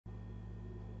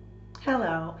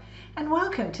Hello, and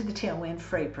welcome to the Tailwind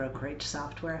Freight Brokerage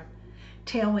software.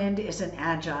 Tailwind is an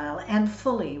agile and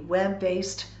fully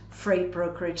web-based freight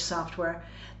brokerage software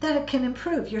that can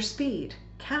improve your speed,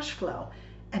 cash flow,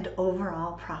 and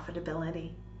overall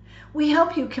profitability. We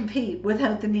help you compete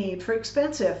without the need for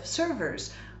expensive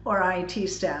servers or IT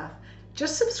staff.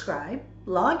 Just subscribe,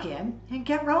 log in, and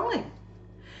get rolling.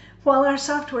 While our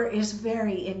software is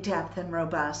very in-depth and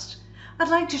robust, I'd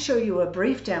like to show you a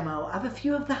brief demo of a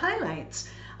few of the highlights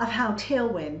of how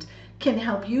Tailwind can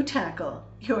help you tackle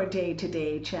your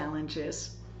day-to-day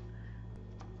challenges.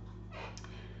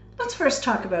 Let's first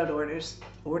talk about orders.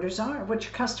 Orders are what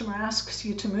your customer asks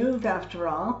you to move, after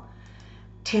all.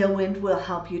 Tailwind will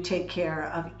help you take care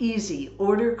of easy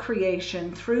order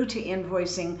creation through to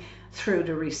invoicing through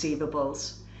to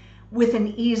receivables. With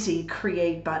an easy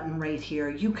create button right here,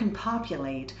 you can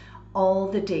populate all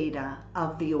the data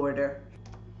of the order.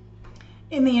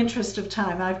 In the interest of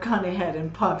time, I've gone ahead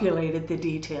and populated the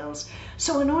details.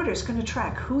 So an order is going to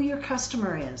track who your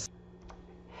customer is,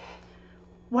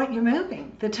 what you're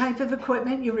moving, the type of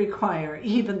equipment you require,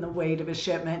 even the weight of a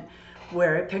shipment,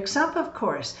 where it picks up, of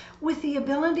course, with the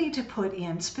ability to put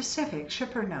in specific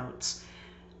shipper notes,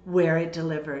 where it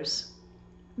delivers,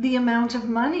 the amount of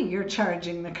money you're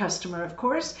charging the customer, of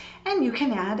course, and you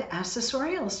can add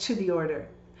accessorials to the order.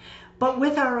 But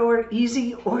with our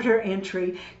easy order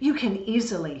entry, you can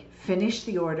easily finish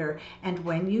the order, and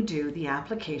when you do, the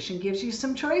application gives you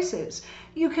some choices.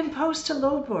 You can post to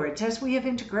load boards, as we have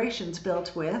integrations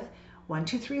built with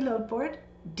 123 Load Board,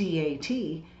 DAT,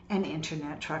 and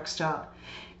Internet Truck Stop.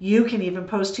 You can even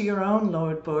post to your own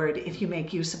load board if you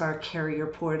make use of our carrier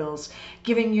portals.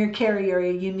 Giving your carrier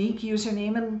a unique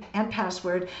username and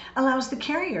password allows the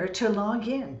carrier to log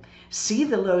in, see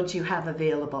the loads you have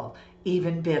available,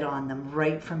 even bid on them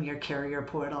right from your carrier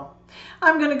portal.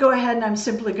 I'm going to go ahead and I'm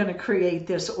simply going to create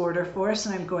this order for us,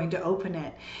 and I'm going to open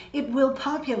it. It will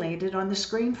populate it on the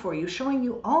screen for you, showing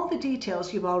you all the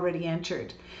details you've already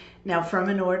entered. Now, from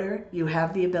an order, you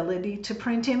have the ability to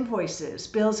print invoices,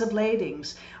 bills of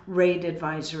ladings, rate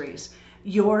advisories.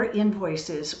 Your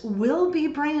invoices will be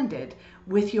branded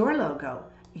with your logo,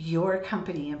 your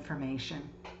company information.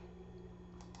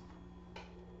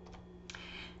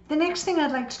 The next thing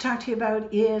I'd like to talk to you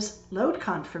about is load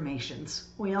confirmations.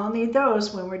 We all need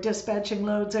those when we're dispatching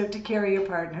loads out to carrier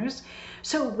partners.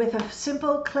 So with a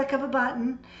simple click of a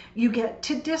button, you get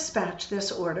to dispatch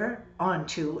this order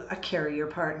onto a carrier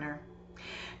partner.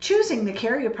 Choosing the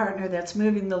carrier partner that's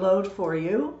moving the load for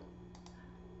you,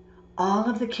 all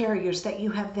of the carriers that you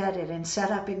have vetted and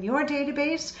set up in your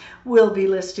database will be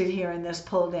listed here in this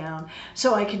pull down.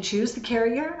 So I can choose the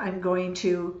carrier I'm going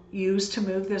to use to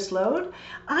move this load.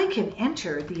 I can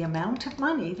enter the amount of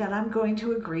money that I'm going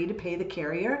to agree to pay the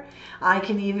carrier. I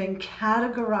can even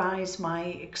categorize my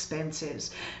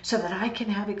expenses so that I can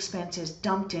have expenses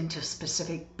dumped into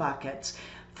specific buckets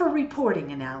for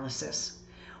reporting analysis.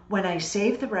 When I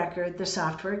save the record, the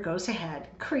software goes ahead,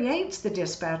 creates the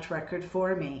dispatch record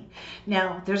for me.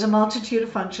 Now, there's a multitude of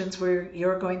functions where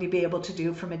you're going to be able to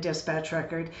do from a dispatch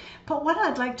record, but what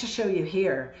I'd like to show you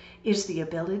here is the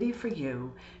ability for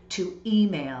you to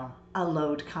email a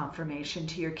load confirmation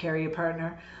to your carrier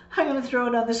partner. I'm going to throw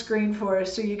it on the screen for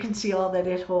us so you can see all that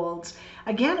it holds.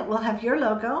 Again, it will have your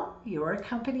logo, your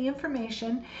company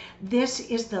information. This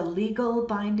is the legal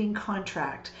binding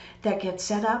contract that gets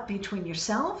set up between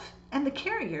yourself and the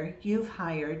carrier you've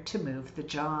hired to move the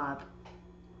job.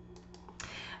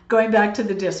 Going back to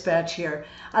the dispatch here,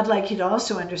 I'd like you to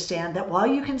also understand that while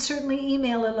you can certainly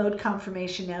email a load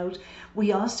confirmation out,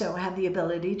 we also have the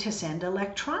ability to send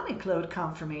electronic load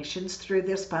confirmations through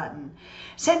this button.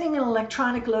 Sending an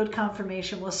electronic load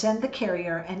confirmation will send the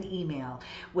carrier an email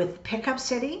with pickup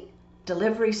city,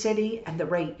 delivery city, and the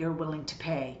rate you're willing to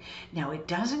pay. Now, it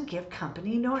doesn't give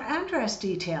company nor address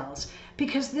details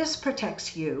because this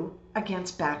protects you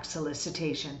against back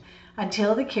solicitation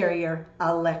until the carrier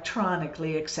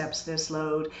electronically accepts this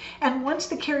load. And once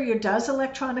the carrier does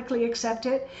electronically accept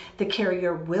it, the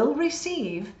carrier will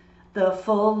receive the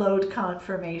full load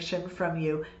confirmation from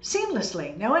you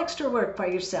seamlessly. No extra work by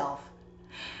yourself.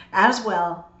 As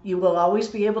well, you will always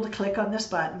be able to click on this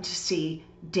button to see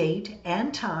date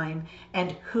and time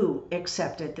and who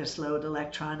accepted this load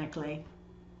electronically.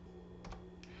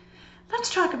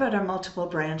 Let's talk about our multiple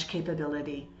branch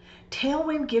capability.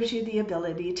 Tailwind gives you the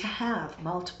ability to have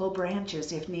multiple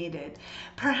branches if needed.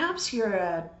 Perhaps you're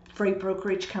a freight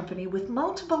brokerage company with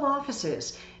multiple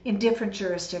offices in different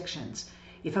jurisdictions.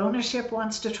 If ownership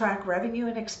wants to track revenue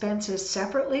and expenses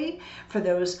separately for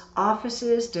those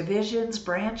offices, divisions,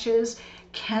 branches,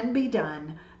 can be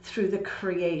done through the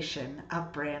creation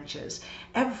of branches.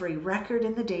 Every record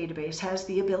in the database has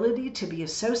the ability to be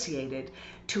associated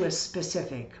to a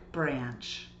specific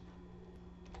branch.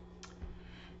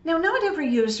 Now, not every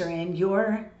user in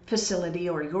your facility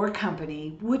or your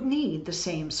company would need the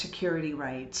same security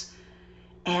rights.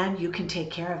 And you can take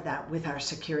care of that with our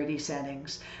security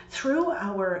settings. Through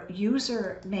our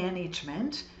user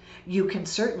management, you can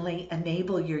certainly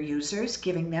enable your users,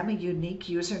 giving them a unique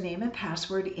username and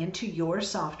password into your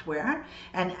software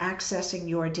and accessing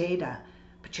your data.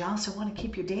 But you also want to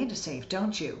keep your data safe,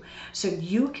 don't you? So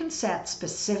you can set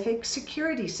specific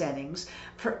security settings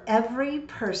for every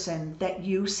person that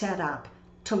you set up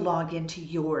to log into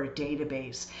your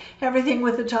database. Everything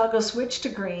with the toggle switch to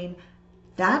green,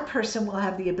 that person will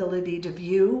have the ability to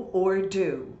view or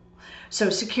do. So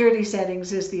security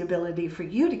settings is the ability for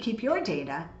you to keep your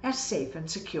data as safe and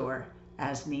secure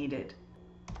as needed.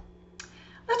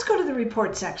 Let's go to the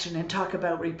report section and talk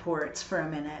about reports for a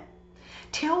minute.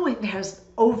 Tailwind has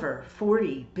over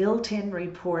 40 built-in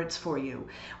reports for you.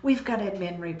 We've got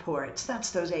admin reports.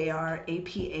 That's those AR,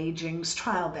 AP agings,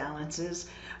 trial balances.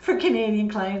 For Canadian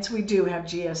clients, we do have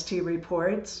GST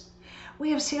reports. We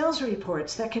have sales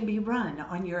reports that can be run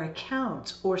on your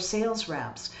accounts or sales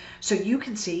reps, so you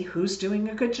can see who's doing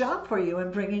a good job for you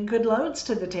and bringing good loads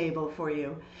to the table for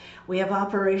you. We have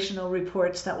operational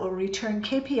reports that will return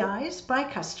KPIs by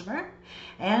customer,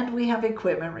 and we have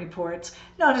equipment reports,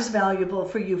 not as valuable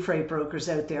for you freight brokers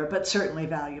out there, but certainly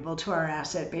valuable to our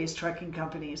asset-based trucking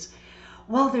companies.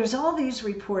 While there's all these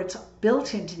reports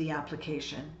built into the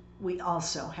application, we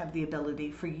also have the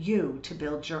ability for you to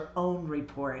build your own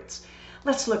reports.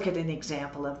 Let's look at an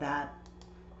example of that.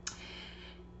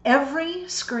 Every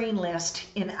screen list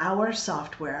in our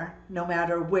software, no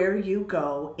matter where you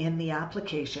go in the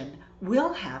application,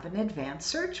 will have an advanced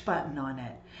search button on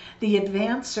it. The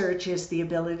advanced search is the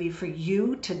ability for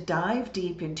you to dive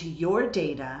deep into your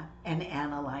data and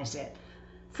analyze it.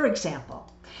 For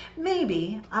example,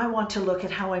 maybe I want to look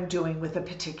at how I'm doing with a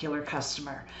particular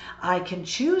customer. I can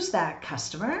choose that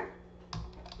customer.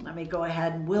 Let me go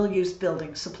ahead and we'll use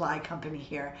building supply company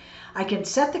here. I can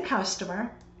set the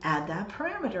customer, add that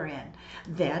parameter in.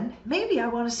 Then maybe I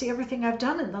want to see everything I've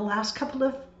done in the last couple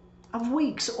of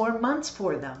weeks or months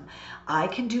for them. I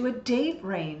can do a date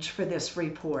range for this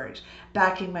report,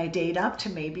 backing my date up to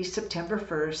maybe September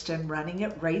 1st and running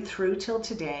it right through till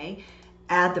today.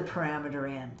 Add the parameter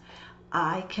in.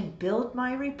 I can build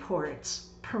my reports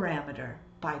parameter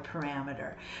by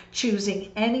parameter,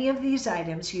 choosing any of these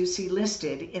items you see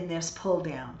listed in this pull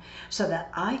down so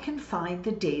that I can find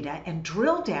the data and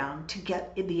drill down to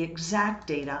get the exact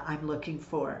data I'm looking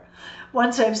for.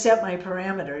 Once I've set my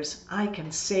parameters, I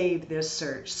can save this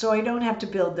search so I don't have to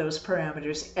build those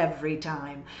parameters every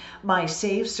time. My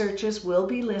saved searches will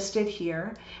be listed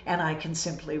here and I can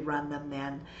simply run them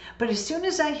then. But as soon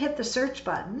as I hit the search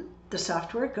button, the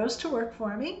software goes to work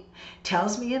for me,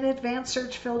 tells me an advanced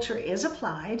search filter is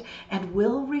applied, and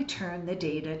will return the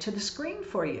data to the screen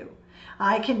for you.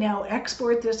 I can now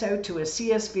export this out to a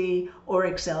CSV or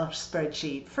Excel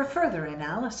spreadsheet for further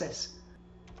analysis.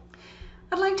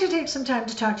 I'd like to take some time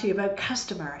to talk to you about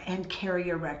customer and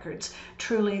carrier records.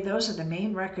 Truly, those are the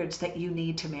main records that you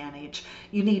need to manage.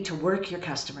 You need to work your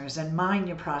customers and mine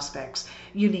your prospects.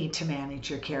 You need to manage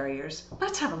your carriers.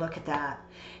 Let's have a look at that.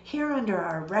 Here under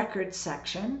our records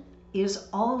section is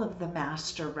all of the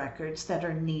master records that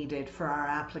are needed for our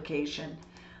application.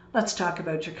 Let's talk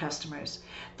about your customers.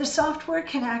 The software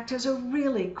can act as a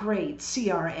really great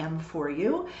CRM for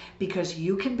you because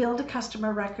you can build a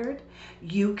customer record.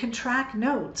 You can track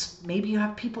notes. Maybe you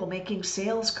have people making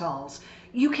sales calls.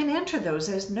 You can enter those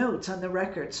as notes on the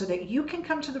record so that you can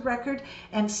come to the record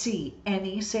and see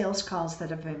any sales calls that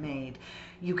have been made.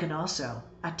 You can also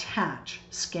attach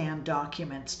scanned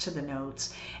documents to the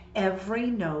notes. Every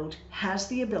note has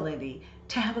the ability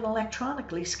to have an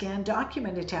electronically scanned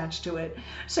document attached to it.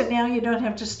 So now you don't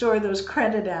have to store those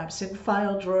credit apps in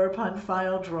file drawer upon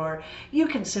file drawer. You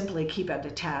can simply keep it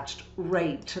attached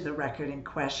right to the record in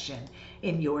question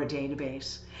in your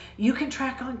database. You can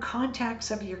track on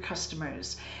contacts of your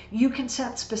customers. You can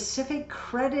set specific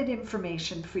credit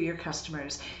information for your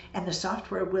customers, and the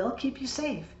software will keep you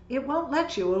safe. It won't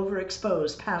let you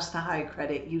overexpose past the high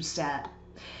credit you set.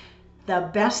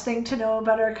 The best thing to know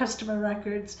about our customer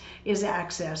records is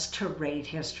access to rate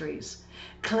histories.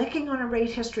 Clicking on a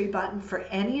rate history button for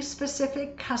any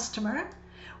specific customer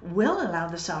will allow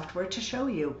the software to show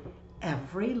you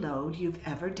every load you've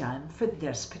ever done for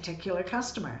this particular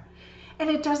customer.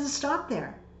 And it doesn't stop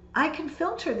there. I can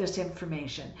filter this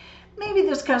information. Maybe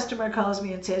this customer calls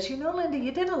me and says, you know, Linda,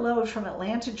 you did a load from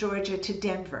Atlanta, Georgia to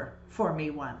Denver for me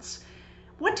once.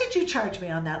 What did you charge me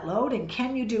on that load, and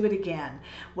can you do it again?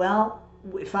 Well,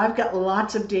 if I've got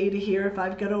lots of data here, if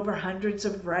I've got over hundreds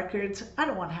of records, I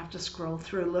don't want to have to scroll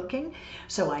through looking.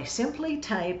 So I simply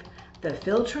type the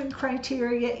filtering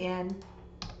criteria in,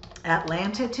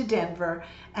 Atlanta to Denver,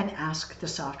 and ask the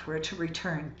software to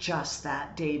return just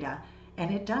that data.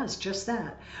 And it does just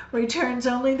that. Returns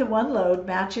only the one load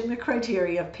matching the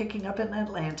criteria of picking up in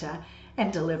Atlanta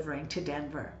and delivering to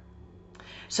Denver.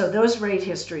 So those rate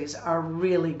histories are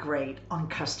really great on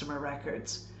customer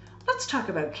records. Let's talk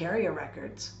about carrier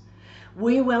records.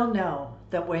 We will know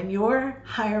that when you're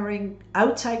hiring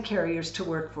outside carriers to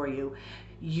work for you,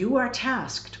 you are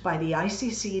tasked by the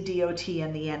ICC, DOT,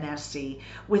 and the NSC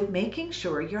with making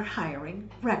sure you're hiring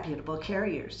reputable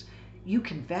carriers. You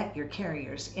can vet your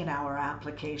carriers in our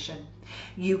application.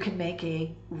 You can make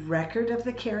a record of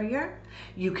the carrier.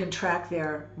 You can track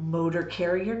their motor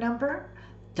carrier number,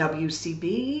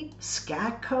 WCB,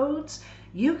 SCAC codes.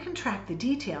 You can track the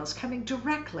details coming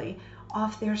directly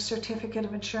off their certificate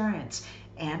of insurance.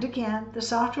 And again, the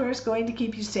software is going to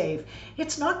keep you safe.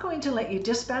 It's not going to let you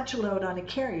dispatch a load on a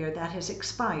carrier that has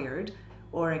expired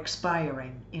or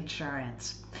expiring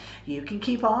insurance. You can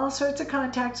keep all sorts of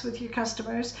contacts with your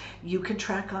customers. You can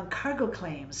track on cargo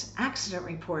claims, accident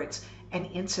reports, and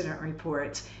incident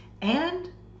reports. And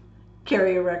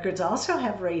carrier records also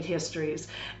have rate histories.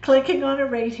 Clicking on a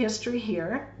rate history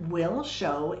here will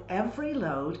show every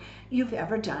load you've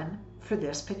ever done for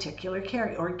this particular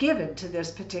carrier or given to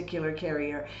this particular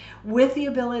carrier, with the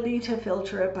ability to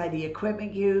filter it by the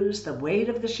equipment used, the weight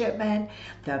of the shipment,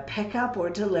 the pickup or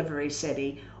delivery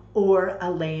city, or a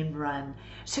lane run.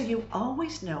 So you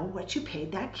always know what you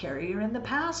paid that carrier in the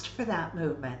past for that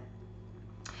movement.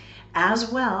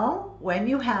 As well, when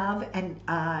you have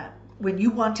when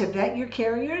you want to vet your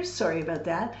carriers,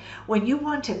 when you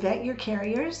want to vet your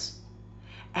carriers,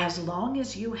 as long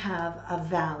as you have a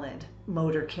valid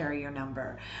motor carrier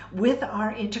number, with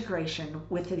our integration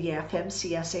with the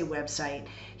FMCSA website,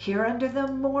 here under the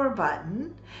More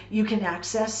button, you can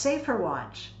access Safer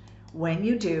Watch. When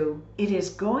you do, it is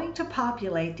going to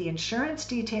populate the insurance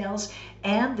details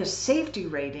and the safety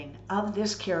rating of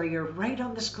this carrier right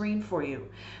on the screen for you.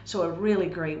 So a really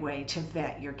great way to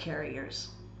vet your carriers.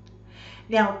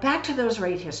 Now back to those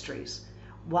rate histories.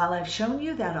 While I've shown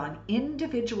you that on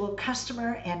individual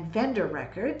customer and vendor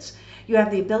records, you have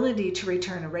the ability to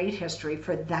return a rate history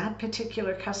for that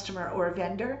particular customer or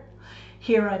vendor,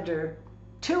 here under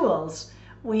Tools,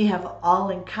 we have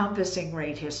all-encompassing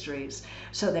rate histories.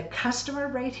 So the customer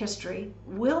rate history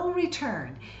will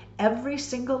return every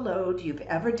single load you've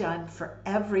ever done for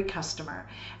every customer,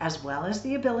 as well as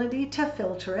the ability to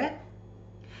filter it.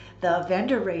 The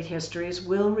vendor rate histories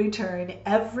will return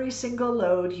every single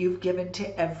load you've given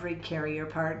to every carrier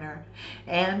partner.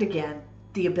 And again,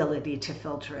 the ability to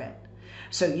filter it.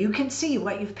 So you can see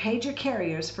what you've paid your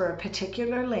carriers for a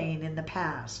particular lane in the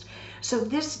past. So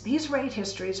these rate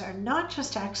histories are not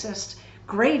just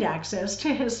great access to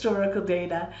historical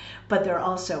data, but they're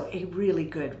also a really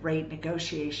good rate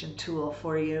negotiation tool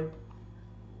for you.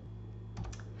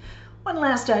 One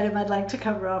last item I'd like to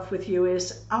cover off with you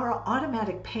is our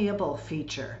automatic payable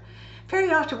feature.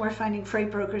 Very often we're finding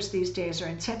freight brokers these days are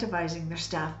incentivizing their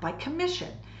staff by commission,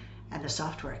 and the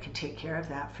software can take care of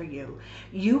that for you.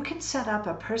 You can set up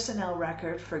a personnel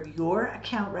record for your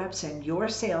account reps and your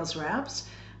sales reps.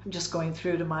 I'm just going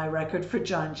through to my record for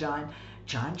John.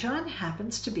 John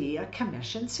happens to be a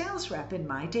commission sales rep in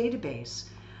my database.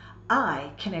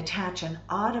 I can attach an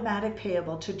automatic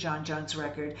payable to John's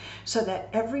record so that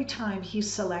every time he's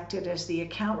selected as the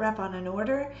account rep on an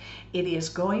order, it is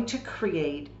going to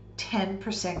create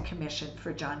 10% commission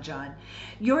for John.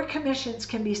 Your commissions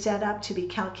can be set up to be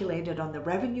calculated on the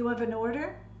revenue of an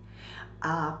order,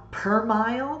 per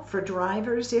mile for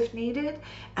drivers if needed,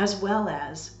 as well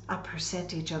as a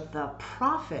percentage of the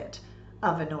profit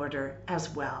of an order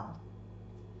as well.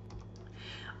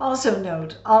 Also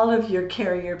note, all of your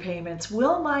carrier payments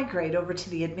will migrate over to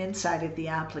the admin side of the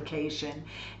application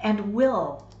and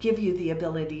will give you the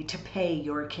ability to pay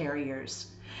your carriers.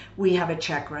 We have a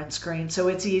check run screen, so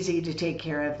it's easy to take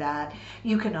care of that.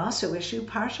 You can also issue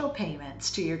partial payments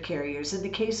to your carriers in the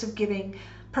case of giving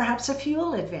perhaps a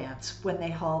fuel advance when they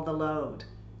haul the load.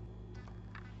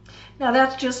 Now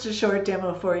that's just a short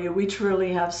demo for you. We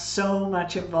truly have so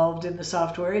much involved in the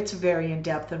software. It's very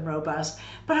in-depth and robust,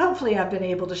 but hopefully I've been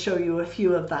able to show you a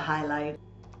few of the highlights.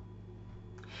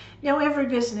 Now every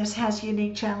business has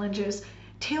unique challenges.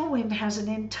 Tailwind has an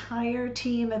entire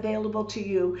team available to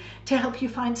you to help you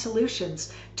find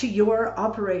solutions to your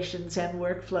operations and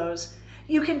workflows.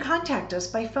 You can contact us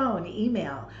by phone,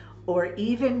 email, or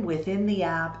even within the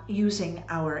app using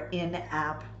our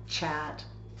in-app chat.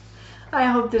 I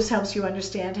hope this helps you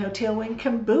understand how Tailwind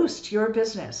can boost your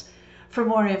business. For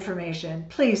more information,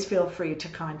 please feel free to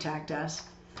contact us.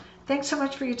 Thanks so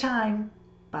much for your time.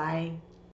 Bye.